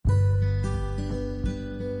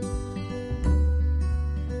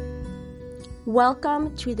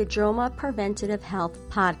Welcome to the JOMA Preventative Health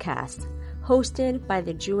Podcast, hosted by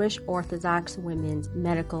the Jewish Orthodox Women's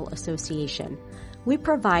Medical Association. We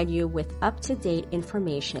provide you with up-to-date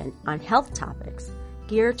information on health topics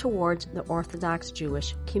geared towards the Orthodox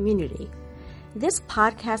Jewish community. This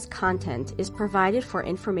podcast content is provided for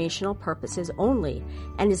informational purposes only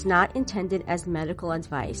and is not intended as medical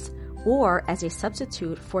advice or as a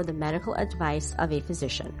substitute for the medical advice of a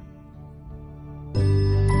physician.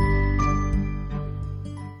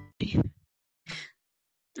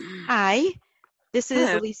 Hi, this is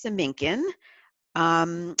Hello. Elisa Minkin.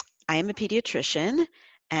 I am a pediatrician,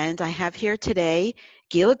 and I have here today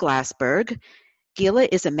Gila Glassberg. Gila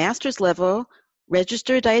is a master's level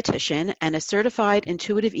registered dietitian and a certified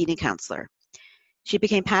intuitive eating counselor. She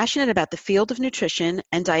became passionate about the field of nutrition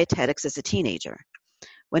and dietetics as a teenager.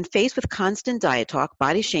 When faced with constant diet talk,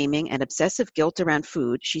 body shaming, and obsessive guilt around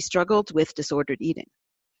food, she struggled with disordered eating.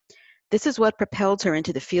 This is what propelled her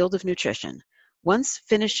into the field of nutrition. Once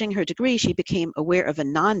finishing her degree, she became aware of a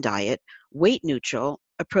non-diet, weight-neutral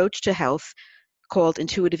approach to health called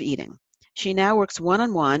intuitive eating. She now works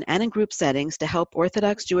one-on-one and in group settings to help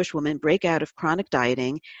Orthodox Jewish women break out of chronic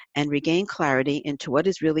dieting and regain clarity into what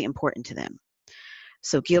is really important to them.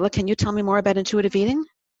 So, Gila, can you tell me more about intuitive eating?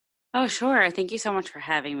 Oh, sure. Thank you so much for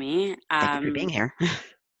having me. Thank you for being here.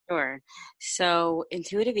 Sure. So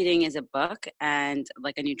Intuitive Eating is a book and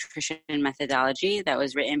like a nutrition methodology that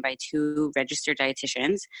was written by two registered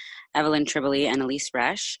dietitians, Evelyn Tribole and Elise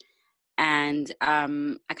Resch. And I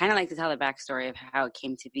kind of like to tell the backstory of how it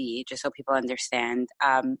came to be, just so people understand.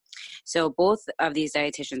 So both of these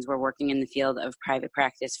dietitians were working in the field of private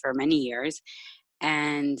practice for many years.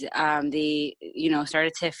 And they,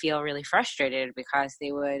 started to feel really frustrated because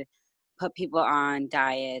they would put people on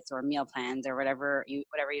diets or meal plans or whatever you'd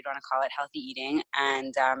want to call it, healthy eating.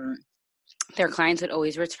 And their clients would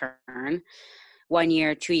always return 1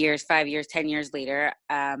 year, 2 years, 5 years, 10 years later.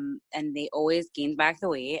 And they always gained back the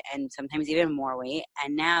weight and sometimes even more weight.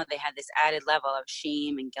 And now they had this added level of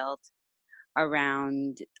shame and guilt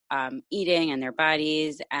around eating and their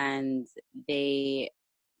bodies. And they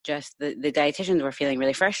just, the dietitians were feeling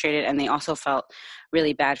really frustrated, and they also felt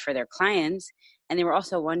really bad for their clients. And they were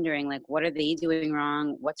also wondering, like, what are they doing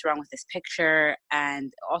wrong? What's wrong with this picture?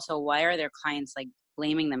 And also, why are their clients like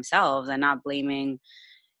blaming themselves and not blaming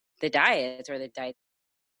the diets or the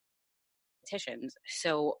dietitians?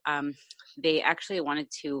 So they actually wanted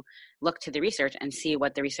to look to the research and see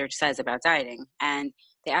what the research says about dieting. And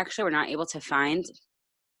they actually were not able to find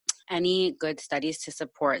any good studies to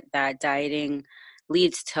support that dieting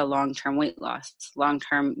leads to long-term weight loss.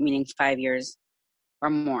 Long-term meaning 5 years or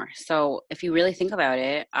more. So if you really think about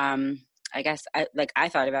it, I guess I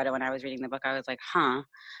thought about it when I was reading the book. I was like,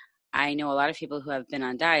 I know a lot of people who have been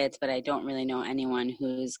on diets, but I don't really know anyone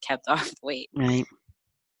who's kept off the weight. Right.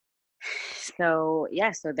 So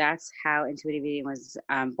so that's how intuitive eating was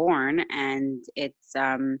born, and it's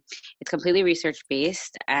completely research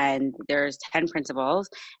based, and there's 10 principles,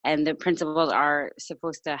 and the principles are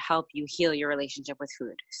supposed to help you heal your relationship with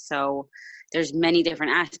food. So there's many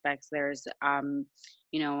different aspects. There's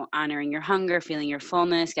honoring your hunger, feeling your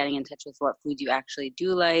fullness, getting in touch with what food you actually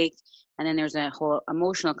do like, and then there's a whole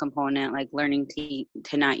emotional component, like learning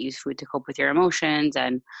to not use food to cope with your emotions,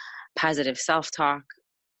 and positive self-talk.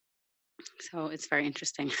 So it's very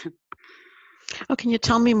interesting. Oh, can you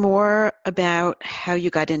tell me more about how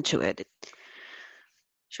you got into it?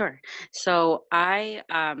 Sure. So where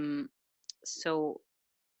do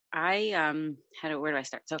I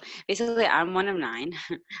start? So basically I'm one of 9.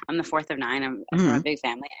 I'm the fourth of 9. I'm from a big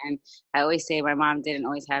family. And I always say my mom didn't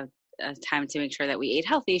always have time to make sure that we ate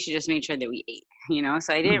healthy. She just made sure that we ate,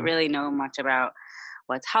 so I didn't really know much about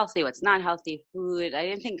what's healthy, what's not healthy food. I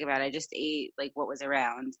didn't think about it. I just ate like what was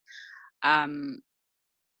around. And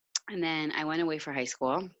then I went away for high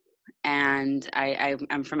school, and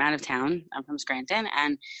I'm from out of town. I'm from Scranton,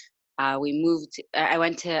 and we moved. I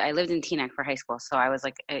lived in Teaneck for high school, so I was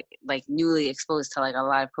like newly exposed to like a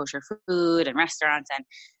lot of kosher food and restaurants,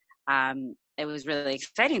 and it was really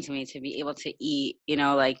exciting to me to be able to eat,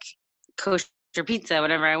 like kosher pizza,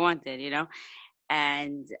 whatever I wanted,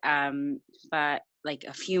 and but like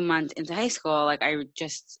a few months into high school, like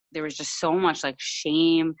there was just so much like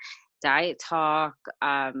shame, diet talk,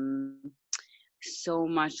 so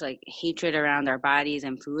much like hatred around our bodies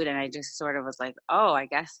and food. And I just sort of was like, oh, I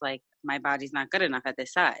guess like my body's not good enough at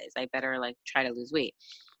this size. I better like try to lose weight.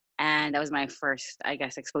 And that was my first, I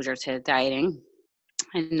guess, exposure to dieting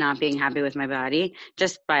and not being happy with my body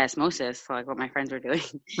just by osmosis. So like what my friends were doing.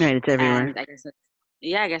 Right. It's everywhere. And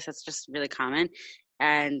I guess that's just really common.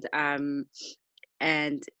 And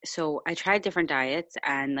And so I tried different diets,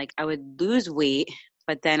 and like I would lose weight,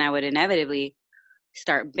 but then I would inevitably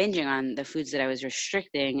start binging on the foods that I was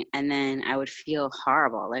restricting, and then I would feel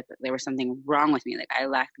horrible, like there was something wrong with me, like I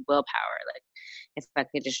lacked willpower, like if I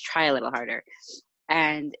could just try a little harder.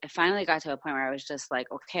 And it finally got to a point where I was just like,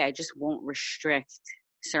 okay, I just won't restrict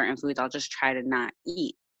certain foods. I'll just try to not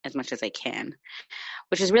eat as much as I can,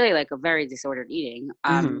 which is really like a very disordered eating.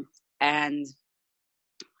 And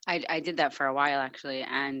I did that for a while actually,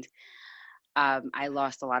 and I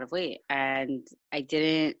lost a lot of weight, and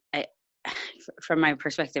from my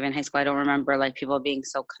perspective in high school, I don't remember like people being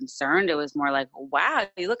so concerned. It was more like, wow,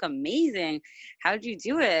 you look amazing. How'd you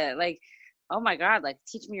do it? Like, oh my God, like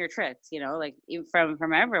teach me your tricks, you know, like even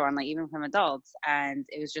from everyone, like even from adults. And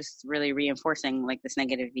it was just really reinforcing like this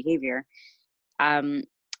negative behavior.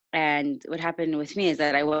 And what happened with me is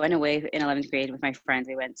that I went away in 11th grade with my friends.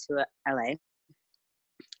 We went to LA,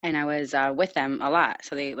 and I was with them a lot.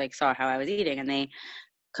 So they like saw how I was eating, and they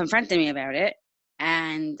confronted me about it.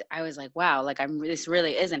 And I was like, wow, like this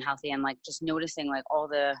really isn't healthy. And like just noticing like all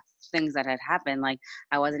the things that had happened, like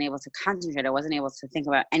I wasn't able to concentrate. I wasn't able to think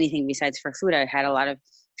about anything besides for food. I had a lot of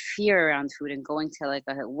fear around food, and going to like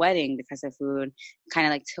a wedding because of food kind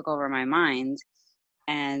of like took over my mind.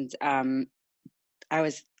 And I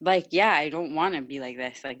was like, yeah, I don't want to be like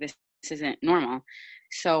this. Like this isn't normal.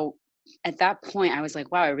 So at that point I was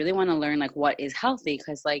like, wow, I really want to learn like what is healthy.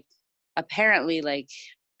 Cause like apparently like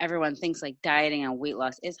everyone thinks like dieting and weight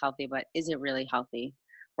loss is healthy, but is it really healthy,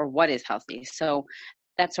 or what is healthy? So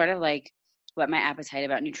that's sort of like what my appetite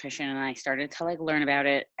about nutrition, and I started to like learn about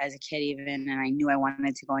it as a kid even, and I knew I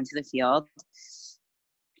wanted to go into the field.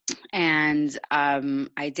 And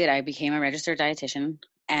I became a registered dietitian,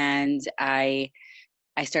 and I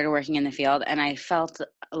started working in the field, and I felt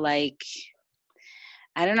like,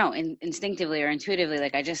 I don't know, instinctively or intuitively,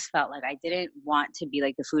 like I just felt like I didn't want to be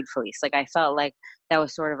like the food police. Like I felt like that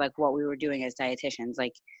was sort of like what we were doing as dietitians,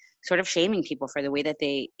 like sort of shaming people for the way that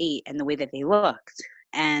they ate and the way that they looked.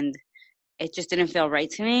 And it just didn't feel right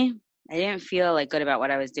to me. I didn't feel like good about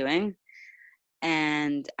what I was doing.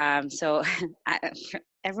 And so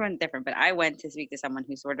everyone's different, but I went to speak to someone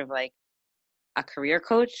who's sort of like a career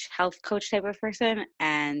coach, health coach type of person.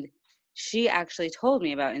 And she actually told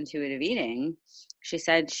me about intuitive eating. She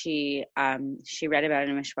said she read about it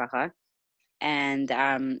in Mishpacha, and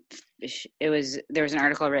there was an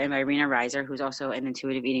article written by Rena Reiser, who's also an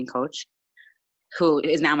intuitive eating coach, who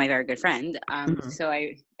is now my very good friend. So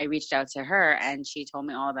I reached out to her, and she told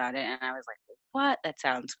me all about it, and I was like, what? That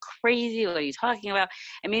sounds crazy. What are you talking about?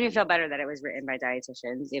 It made me feel better that it was written by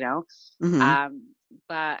dietitians, you know?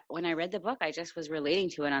 But when I read the book, I just was relating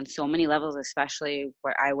to it on so many levels, especially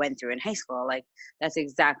what I went through in high school. Like, that's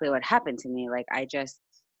exactly what happened to me. Like, I just,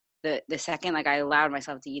 the second, like, I allowed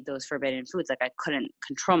myself to eat those forbidden foods, like, I couldn't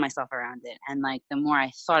control myself around it. And, like, the more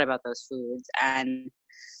I thought about those foods, and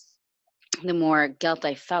the more guilt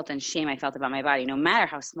I felt and shame I felt about my body, no matter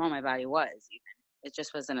how small my body was, even. It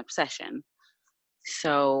just was an obsession.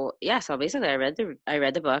 So yeah, so basically I read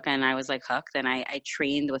the book, and I was like hooked, and I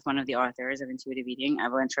trained with one of the authors of intuitive eating,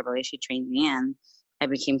 Evelyn Tribole. She trained me, and I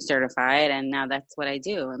became certified, and now that's what I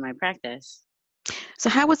do in my practice.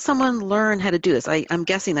 So how would someone learn how to do this? I'm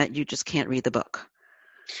guessing that you just can't read the book.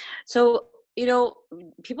 So, you know,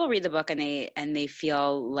 people read the book and they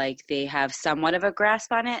feel like they have somewhat of a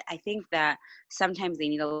grasp on it. I think that sometimes they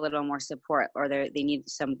need a little more support, or they need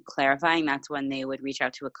some clarifying. That's when they would reach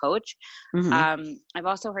out to a coach. I've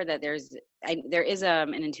also heard that there is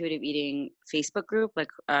an intuitive eating Facebook group, like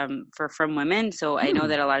from women. So I know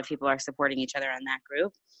that a lot of people are supporting each other on that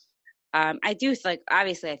group. I do like,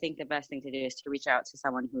 obviously, I think the best thing to do is to reach out to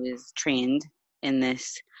someone who is trained in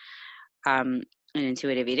this, in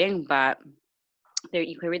intuitive eating, but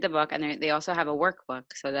you can read the book, and they also have a workbook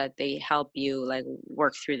so that they help you like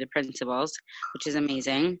work through the principles, which is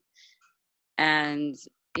amazing. And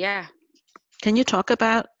yeah. Can you talk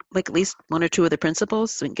about like at least one or two of the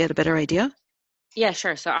principles so we can get a better idea? Yeah,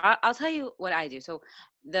 sure. So I'll tell you what I do. So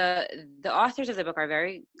the authors of the book are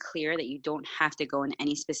very clear that you don't have to go in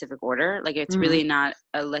any specific order. Like it's really not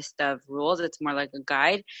a list of rules. It's more like a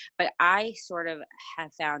guide. But I sort of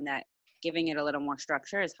have found that giving it a little more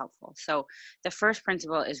structure is helpful. So the first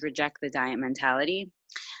principle is reject the diet mentality.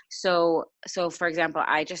 So for example,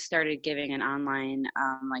 I just started giving an online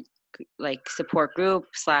like support group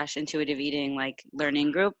 / intuitive eating like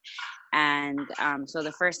learning group. And so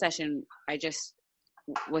the first session, I just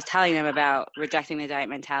was telling them about rejecting the diet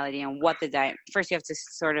mentality, and what the diet, first you have to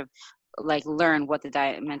sort of like learn what the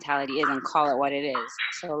diet mentality is and call it what it is.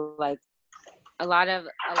 So like a lot of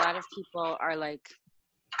people are like,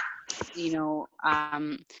 you know,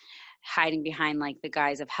 hiding behind like the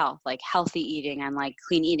guise of health, like healthy eating and like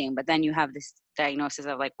clean eating. But then you have this diagnosis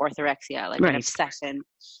of like orthorexia, like an obsession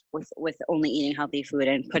with only eating healthy food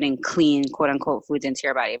and putting clean, quote unquote, foods into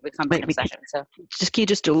your body. It becomes an obsession. So can you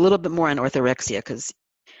just do a little bit more on orthorexia? Because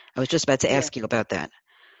I was just about to ask you about that.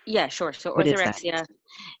 Yeah, sure. So what orthorexia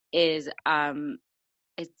is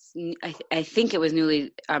it's I think it was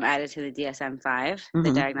newly added to the DSM-5,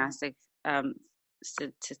 the Diagnostic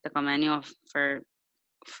Statistical Manual for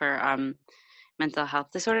mental health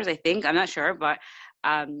disorders. I think, I'm not sure, but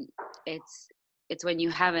it's when you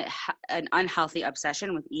have an unhealthy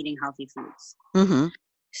obsession with eating healthy foods.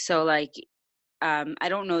 So like I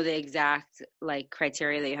don't know the exact like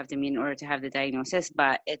criteria that you have to meet in order to have the diagnosis,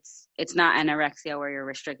 but it's not anorexia where you're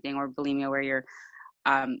restricting, or bulimia where you're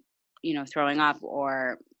throwing up,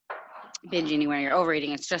 or binge eating where you're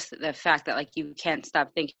overeating. It's just the fact that like you can't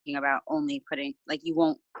stop thinking about only putting, like you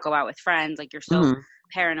won't go out with friends, like you're so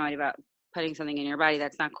paranoid about putting something in your body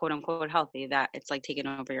that's not quote unquote healthy, that it's like taking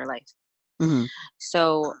over your life.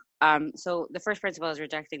 So the first principle is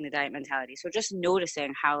rejecting the diet mentality. So just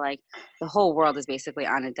noticing how like the whole world is basically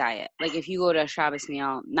on a diet. Like if you go to a Shabbos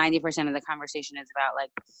meal, 90% of the conversation is about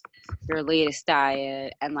like your latest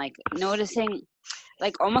diet, and like noticing,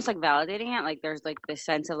 like almost like validating it. Like there's like this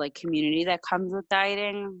sense of like community that comes with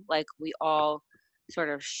dieting. Like we all sort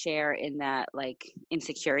of share in that like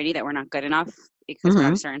insecurity that we're not good enough because we're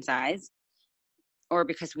not a certain size, or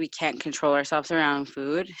because we can't control ourselves around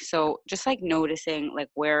food. So just like noticing like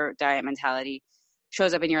where diet mentality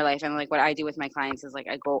shows up in your life. And like what I do with my clients is like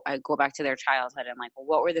I go back to their childhood and like, well,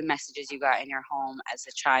 what were the messages you got in your home as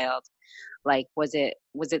a child? Like was it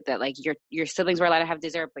that like your siblings were allowed to have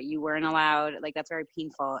dessert but you weren't allowed? Like that's very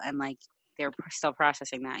painful, and like they're still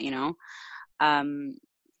processing that,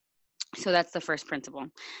 so that's the first principle.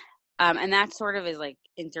 And that sort of is like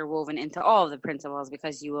interwoven into all of the principles,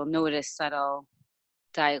 because you will notice subtle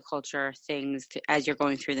diet culture things as you're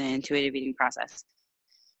going through the intuitive eating process.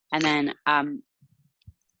 And then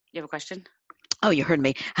you have a question? Oh, you heard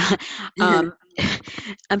me. I'm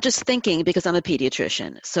just thinking, because I'm a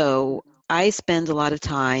pediatrician, so I spend a lot of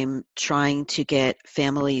time trying to get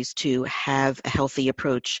families to have a healthy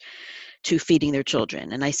approach to feeding their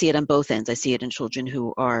children. And I see it on both ends. I see it in children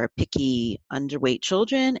who are picky, underweight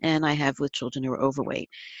children, and I have with children who are overweight.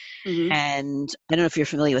 And I don't know if you're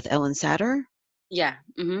familiar with Ellen Satter. Yeah.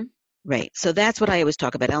 Right. So that's what I always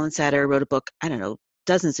talk about. Ellen Satter wrote a book, I don't know,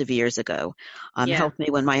 dozens of years ago, helped me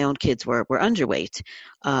when my own kids were underweight,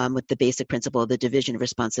 with the basic principle of the division of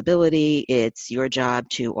responsibility. It's your job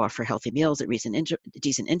to offer healthy meals at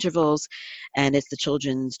decent intervals, and it's the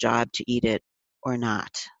children's job to eat it or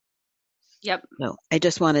not. Yep. So I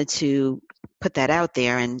just wanted to put that out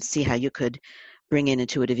there and see how you could bring in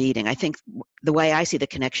intuitive eating. I think the way I see the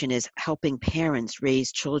connection is helping parents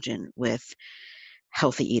raise children with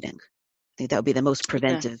healthy eating. I think that would be the most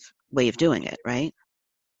preventive way of doing it, right?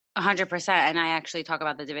 100%. And I actually talk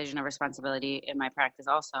about the division of responsibility in my practice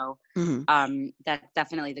also. That's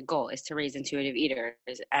definitely the goal, is to raise intuitive eaters,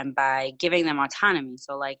 and by giving them autonomy.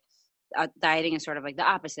 So like dieting is sort of like the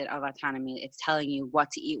opposite of autonomy. It's telling you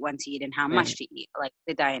what to eat, when to eat, and how much to eat. Like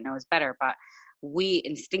the diet knows better, but we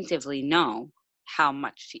instinctively know how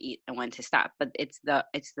much to eat and when to stop. But it's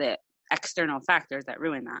the external factors that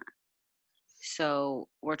ruin that. So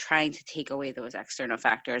we're trying to take away those external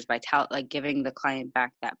factors by giving the client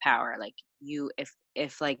back that power. Like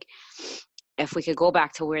if we could go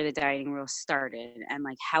back to where the dieting rules started, and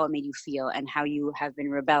like how it made you feel, and how you have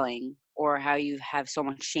been rebelling, or how you have so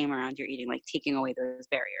much shame around your eating, like taking away those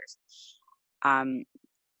barriers.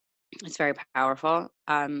 It's very powerful.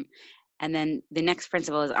 And then the next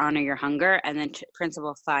principle is honor your hunger. And then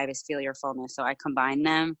principle 5 is feel your fullness. So I combine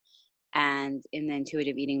them. And in the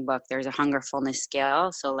intuitive eating book, there's a hunger fullness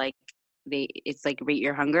scale. So like it's like rate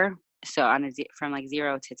your hunger. So from like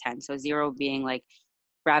 0 to 10. So 0 being like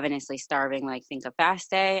ravenously starving, like think a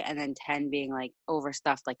fast day, and then 10 being like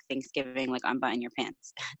overstuffed, like Thanksgiving, like unbutton your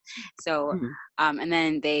pants. So and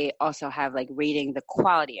then they also have like rating the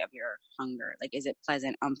quality of your hunger, like is it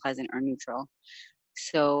pleasant, unpleasant, or neutral.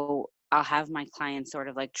 So I'll have my clients sort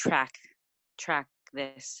of like track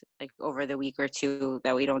this like over the week or two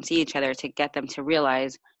that we don't see each other, to get them to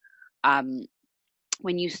realize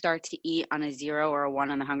when you start to eat on a 0 or a 1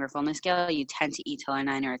 on the hunger fullness scale, you tend to eat till a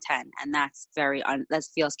 9 or a 10, and that's that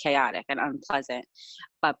feels chaotic and unpleasant.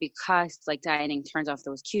 But because like dieting turns off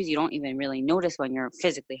those cues, you don't even really notice when you're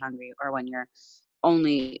physically hungry, or when you're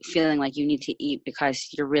only feeling like you need to eat because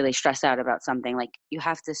you're really stressed out about something. Like you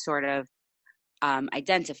have to sort of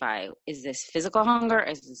identify, is this physical hunger?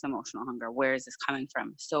 Is this emotional hunger? Where is this coming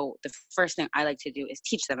from? So the first thing I like to do is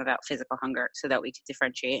teach them about physical hunger so that we can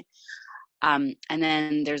differentiate. And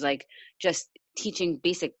then there's like just teaching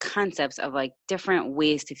basic concepts of like different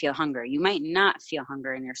ways to feel hunger. You might not feel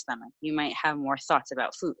hunger in your stomach. You might have more thoughts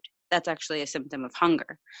about food. That's actually a symptom of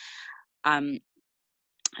hunger.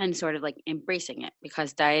 And sort of like embracing it,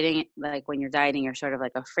 because dieting, like when you're dieting, you're sort of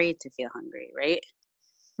like afraid to feel hungry, right?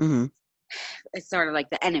 Mm-hmm. It's sort of like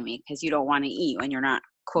the enemy, because you don't want to eat when you're not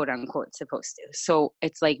quote unquote supposed to. So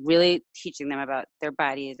it's like really teaching them about their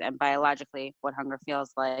bodies and biologically what hunger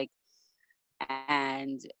feels like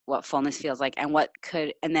and what fullness feels like, and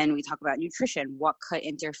and then we talk about nutrition, what could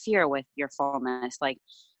interfere with your fullness, like,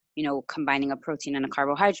 you know, combining a protein and a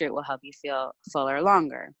carbohydrate will help you feel fuller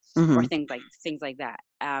longer, Mm-hmm. or things like that.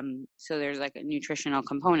 So there's like a nutritional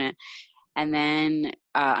component. And then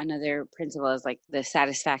another principle is like the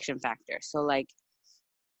satisfaction factor. So like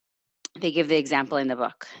they give the example in the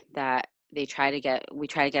book that we try to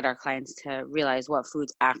get our clients to realize what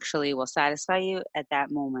foods actually will satisfy you at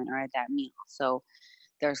that moment or at that meal. So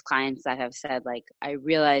there's clients that have said, like, I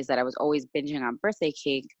realized that I was always binging on birthday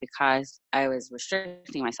cake because I was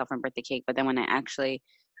restricting myself from birthday cake. But then when I actually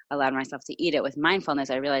allowed myself to eat it with mindfulness,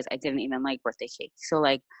 I realized I didn't even like birthday cake. So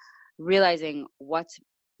like realizing what's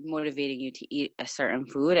motivating you to eat a certain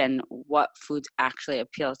food and what foods actually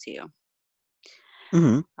appeal to you.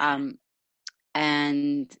 Mm-hmm.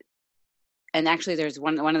 And actually there's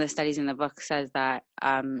one of the studies in the book says that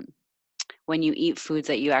when you eat foods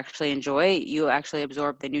that you actually enjoy, you actually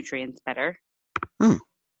absorb the nutrients better. And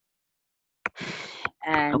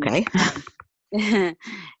okay.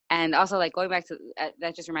 And also like going back to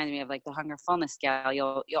that just reminded me of like the hunger fullness scale.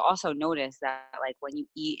 You'll also notice that like when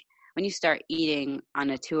you start eating on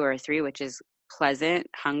a 2 or a 3, which is pleasant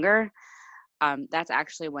hunger, that's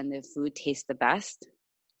actually when the food tastes the best.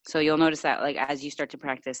 So you'll notice that like as you start to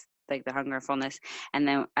practice like the hunger fullness, and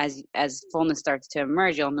then as fullness starts to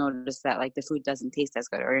emerge, you'll notice that like the food doesn't taste as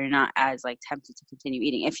good, or you're not as like tempted to continue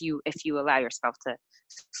eating if you allow yourself to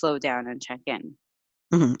slow down and check in.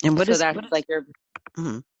 Mm-hmm. And what is like your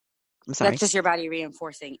mm-hmm. I'm sorry. That's just your body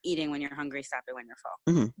reinforcing eating when you're hungry, stopping when you're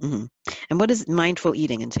full. Mm-hmm. Mm-hmm. And what does mindful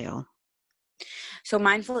eating entail? So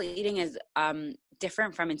mindful eating is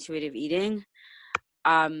different from intuitive eating,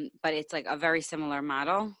 but it's like a very similar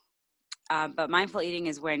model. But mindful eating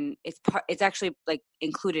is when it's actually like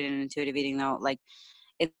included in intuitive eating, though. Like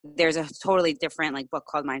there's a totally different like book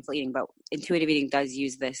called Mindful Eating, but intuitive eating does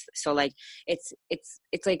use this. So like it's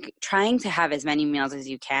like trying to have as many meals as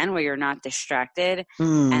you can where you're not distracted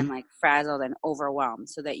and like frazzled and overwhelmed,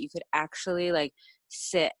 so that you could actually like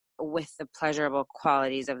sit with the pleasurable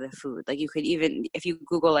qualities of the food. Like you could, even if you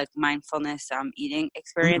Google like mindfulness eating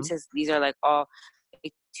experiences, these are like all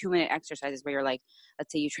like 2-minute exercises where you're like,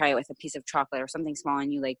 let's say you try it with a piece of chocolate or something small,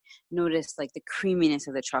 and you like notice like the creaminess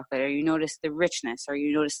of the chocolate, or you notice the richness, or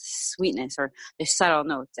you notice the sweetness or the subtle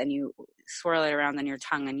notes, and you swirl it around on your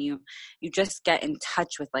tongue, and you just get in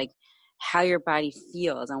touch with like how your body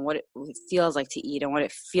feels and what it feels like to eat and what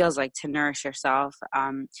it feels like to nourish yourself.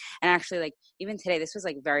 And actually like even today, this was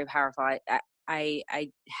like very powerful. I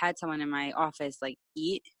had someone in my office like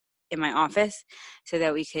eat in my office so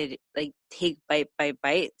that we could like take bite by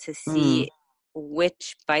bite to see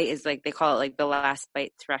which bite is like, they call it like the last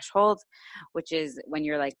bite threshold, which is when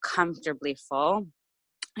you're like comfortably full.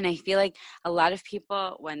 And I feel like a lot of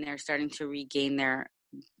people, when they're starting to regain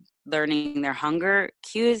learning their hunger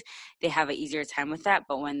cues, they have an easier time with that.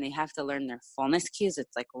 But when they have to learn their fullness cues,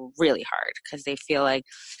 it's like really hard because they feel like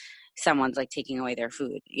someone's like taking away their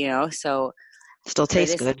food, you know? So still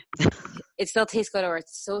tastes good. It still tastes good, or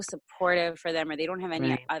it's so supportive for them, or they don't have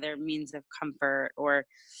any other means of comfort or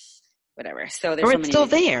whatever. So there's it's still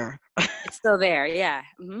there. It's still there. Yeah.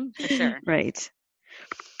 Mm-hmm, for sure. Right.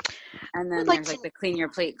 And then there's like the clean your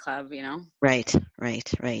plate club, you know? Right.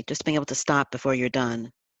 Just being able to stop before you're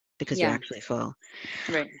done because you're actually full.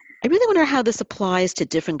 Right. I really wonder how this applies to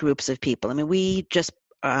different groups of people. I mean, we just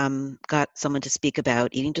got someone to speak about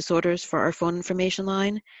eating disorders for our phone information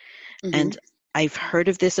line. And I've heard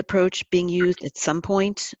of this approach being used at some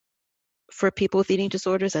point for people with eating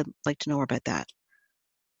disorders. I'd like to know more about that.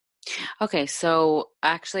 Okay, so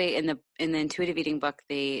actually in the intuitive eating book,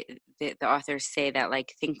 the authors say that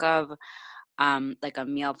like think of like a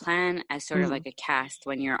meal plan as sort of like a cast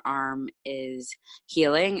when your arm is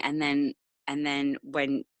healing, and then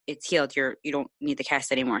when it's healed, you don't need the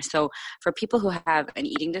cast anymore. So for people who have an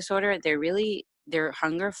eating disorder, their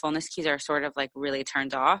hunger fullness cues are sort of like really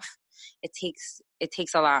turned off. It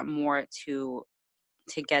takes a lot more to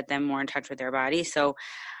get them more in touch with their body. So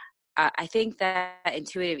I think that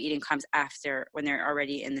intuitive eating comes after, when they're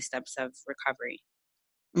already in the steps of recovery.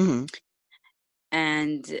 Mm-hmm.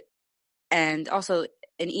 And also,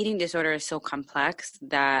 an eating disorder is so complex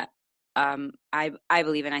that I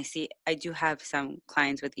believe, and I do have some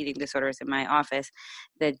clients with eating disorders in my office,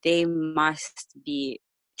 that they must be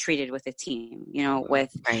treated with a team,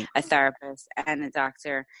 with Right. a therapist and a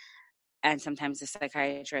doctor, and sometimes a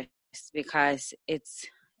psychiatrist, because it's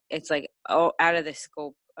like out of the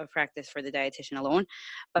scope of practice for the dietitian alone.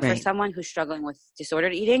 But for Right. someone who's struggling with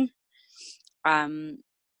disordered eating,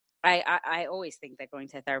 I always think that going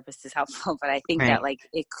to a therapist is helpful, but I think that Right.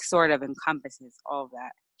 it sort of encompasses all of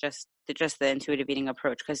that, just the intuitive eating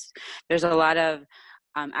approach, because there's a lot of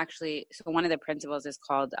actually. So one of the principles is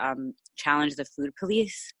called challenge the food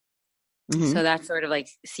police. Mm-hmm. So that's sort of like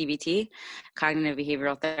CBT, cognitive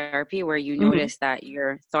behavioral therapy, where you Mm-hmm. notice that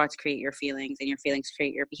your thoughts create your feelings and your feelings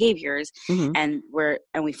create your behaviors. Mm-hmm.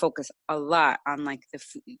 And we focus a lot on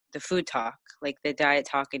the food talk, like the diet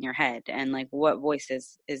talk in your head, and what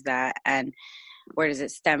voices is that, and where does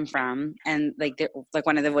it stem from? And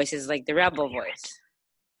one of the voices is the rebel voice.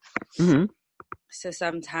 Mm-hmm. So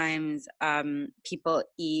sometimes people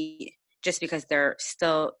eat just because they're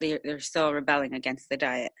still rebelling against the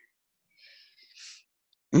diet.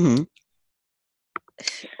 Mm-hmm.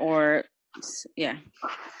 Or, yeah.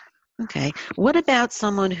 Okay. What about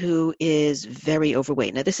someone who is very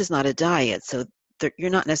overweight? Now, this is not a diet, so you're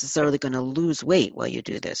not necessarily going to lose weight while you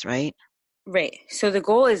do this, right? Right. So the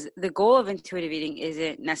goal of intuitive eating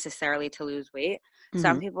isn't necessarily to lose weight. Mm-hmm.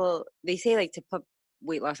 Some people, they say to put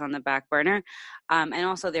weight loss on the back burner. And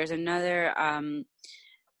also there's another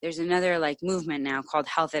movement now called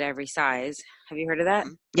Health at Every Size. Have you heard of that?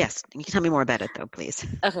 Yes. Can you tell me more about it though, please?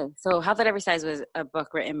 Okay. So Health at Every Size was a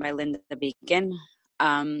book written by Linda Bacon.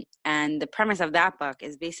 And the premise of that book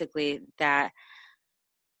is basically that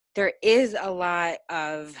there is a lot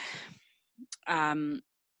of,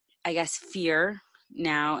 I guess, fear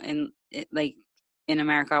now in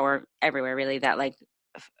America, or everywhere really, that like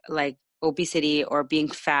obesity or being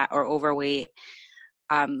fat or overweight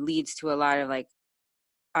leads to a lot of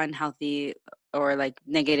unhealthy or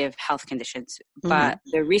negative health conditions. Mm-hmm. But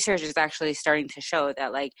the research is actually starting to show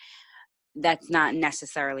that that's not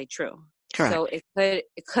necessarily true. Correct. So it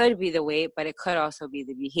could be the weight, but it could also be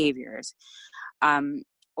the behaviors.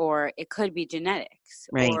 Or it could be genetics,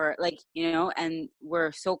 right. or and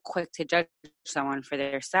we're so quick to judge someone for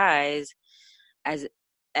their size,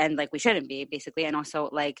 and we shouldn't be, basically. And also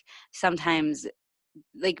sometimes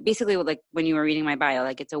basically when you were reading my bio,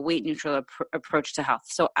 it's a weight neutral approach to health.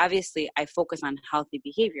 So obviously I focus on healthy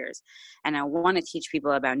behaviors, and I want to teach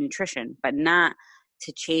people about nutrition, but not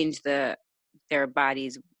to change their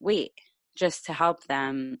body's weight, just to help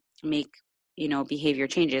them make behavior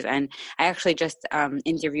changes. And I actually just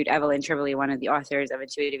interviewed Evelyn Tribole, one of the authors of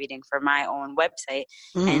Intuitive Eating, for my own website.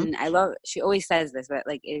 Mm-hmm. And she always says this, but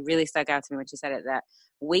it really stuck out to me when she said it, that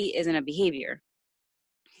weight isn't a behavior.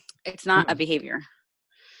 It's not a behavior.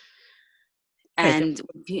 Right. And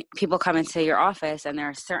people come into your office and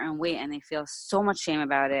they're a certain weight and they feel so much shame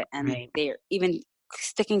about it, and right. they're even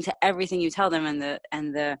sticking to everything you tell them, and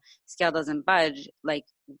the scale doesn't budge.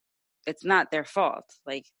 It's not their fault.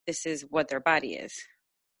 This is what their body is.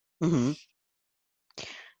 Mm-hmm.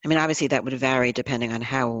 I mean, obviously that would vary depending on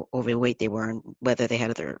how overweight they were and whether they had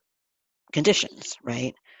other conditions,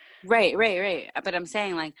 right? Right. But I'm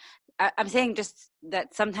saying I'm saying just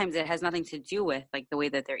that sometimes it has nothing to do with the way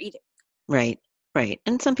that they're eating. Right.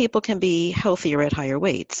 And some people can be healthier at higher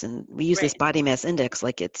weights, and we use this body mass index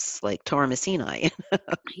like it's like Torah Messina.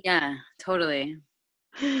 Yeah, totally.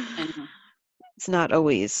 It's not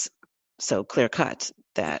always so clear cut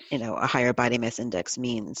that a higher body mass index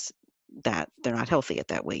means that they're not healthy at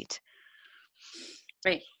that weight.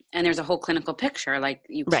 Right. And there's a whole clinical picture.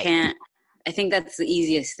 You right. can't, I think that's the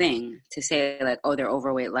easiest thing to say, oh, they're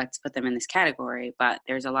overweight, let's put them in this category. But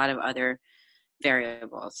there's a lot of other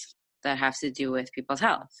variables that have to do with people's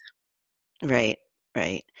health. Right.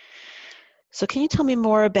 So can you tell me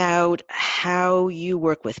more about how you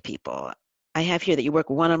work with people? I have here that you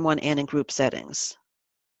work one-on-one and in group settings.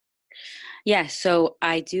 Yeah, so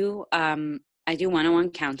I do one-on-one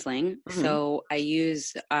counseling. Mm-hmm. So I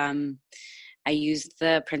use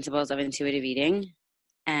the principles of intuitive eating,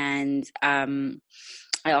 and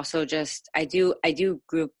I also I do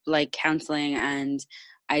group counseling, and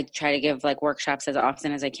I try to give workshops as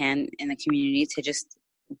often as I can in the community to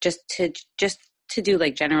to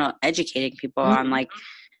do general educating people mm-hmm. on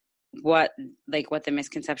what the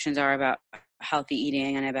misconceptions are about healthy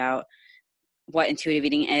eating, and about what intuitive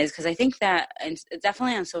eating is, because I think that, and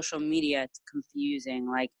definitely on social media, it's confusing.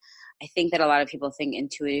 Like, I think that a lot of people think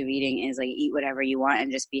intuitive eating is like eat whatever you want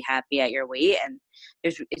and just be happy at your weight, and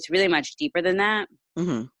it's really much deeper than that.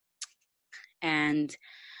 Mm-hmm. And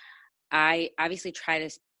I obviously I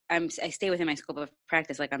stay within my scope of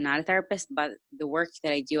practice. Like, I'm not a therapist, but the work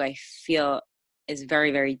that I do, I feel is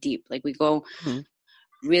very, very deep. Like, we go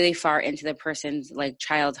really far into the person's like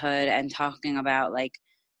childhood and talking about like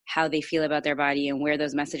how they feel about their body and where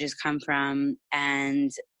those messages come from,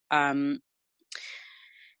 and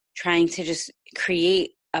trying to just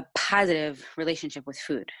create a positive relationship with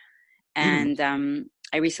food. And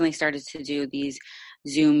I recently started to do these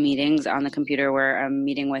Zoom meetings on the computer where I'm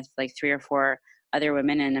meeting with like 3 or 4 other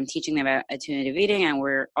women, and I'm teaching them about intuitive eating, and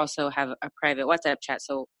we're also have a private WhatsApp chat,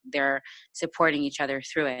 so they're supporting each other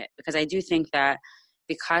through it. Because I do think that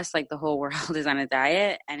because like the whole world is on a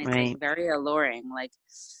diet, and it's like very alluring, like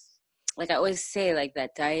I always say, like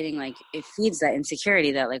that dieting, like it feeds that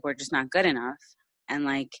insecurity that like we're just not good enough, and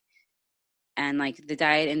like the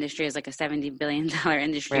diet industry is like a $70 billion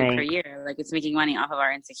industry per year. Like, it's making money off of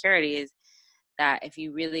our insecurities. That if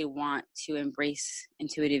you really want to embrace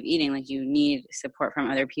intuitive eating, like you need support from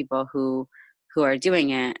other people who are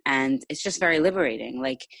doing it. And it's just very liberating.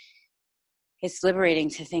 Like, it's liberating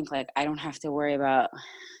to think like I don't have to worry about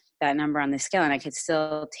that number on the scale, and I could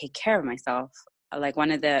still take care of myself. Like,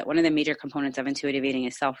 one of the major components of intuitive eating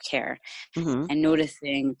is self-care, and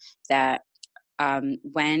noticing that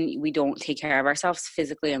when we don't take care of ourselves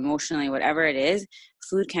physically, emotionally, whatever it is,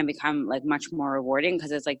 food can become like much more rewarding,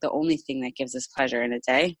 because it's like the only thing that gives us pleasure in a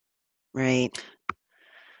day. Right.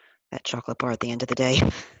 That chocolate bar at the end of the day.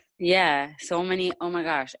 Yeah. So many, oh my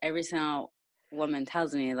gosh, every single woman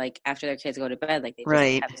tells me like after their kids go to bed, like they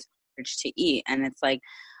just have this urge to eat. And it's like,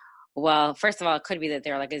 well, first of all, it could be that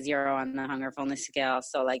they're like a 0 on the hunger fullness scale.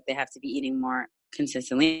 So like they have to be eating more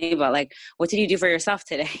consistently. But like, what did you do for yourself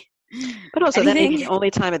today? But also, that may be the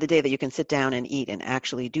only time of the day that you can sit down and eat and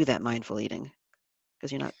actually do that mindful eating,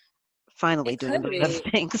 because you're not finally doing those other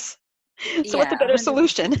things. So what's a better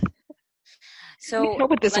solution? So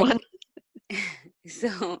help with this one.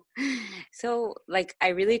 So like I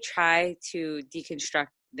really try to deconstruct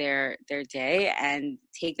their day and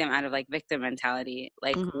take them out of like victim mentality.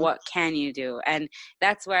 Like, what can you do? And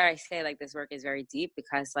that's where I say like this work is very deep,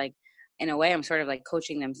 because like in a way I'm sort of like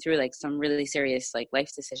coaching them through like some really serious like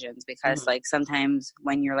life decisions, because like sometimes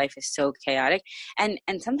when your life is so chaotic, and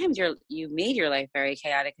sometimes you made your life very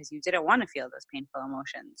chaotic because you didn't want to feel those painful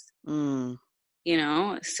emotions. You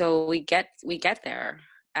know, so we get there.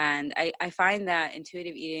 And I find that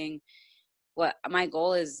intuitive eating, what my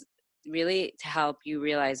goal is really to help you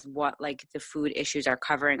realize what like the food issues are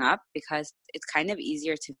covering up, because it's kind of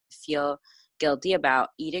easier to feel guilty about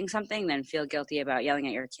eating something than feel guilty about yelling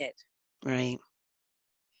at your kid. Right.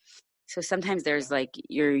 So sometimes there's like,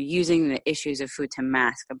 you're using the issues of food to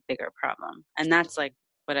mask a bigger problem. And that's like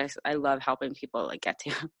what I love helping people like get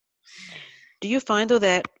to. Do you find though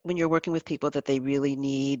that when you're working with people that they really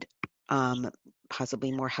need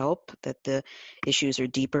possibly more help, that the issues are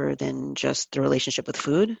deeper than just the relationship with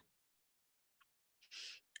food?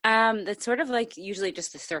 That's sort of like usually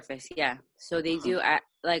just the surface. Yeah. So they do,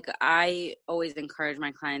 like, I always encourage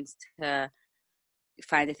my clients to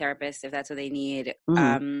find a therapist if that's what they need.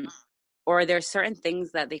 Or there's certain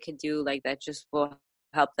things that they could do, like that just will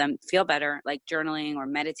help them feel better, like journaling or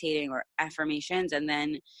meditating or affirmations. And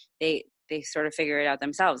then they sort of figure it out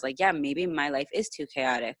themselves. Like, yeah, maybe my life is too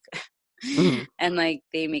chaotic. And like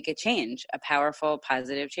they make a change, a powerful,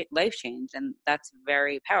 positive life change. And that's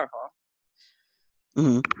very powerful.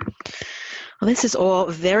 Well, this is all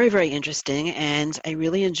very, very interesting. And I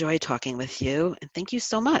really enjoyed talking with you. And thank you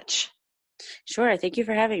so much. Sure. Thank you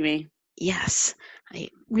for having me. Yes, I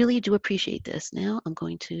really do appreciate this. Now I'm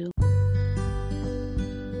going to...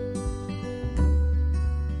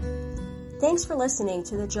 Thanks for listening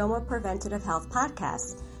to the JOMA Preventative Health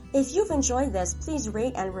Podcast. If you've enjoyed this, please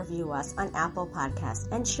rate and review us on Apple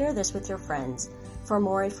Podcasts and share this with your friends. For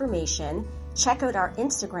more information, check out our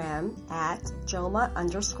Instagram at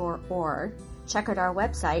JOMA_org. Check out our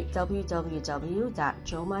website, www.joma.org,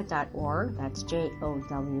 that's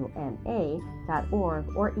JOWMA.org,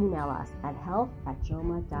 or email us at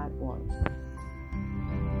health@joma.org.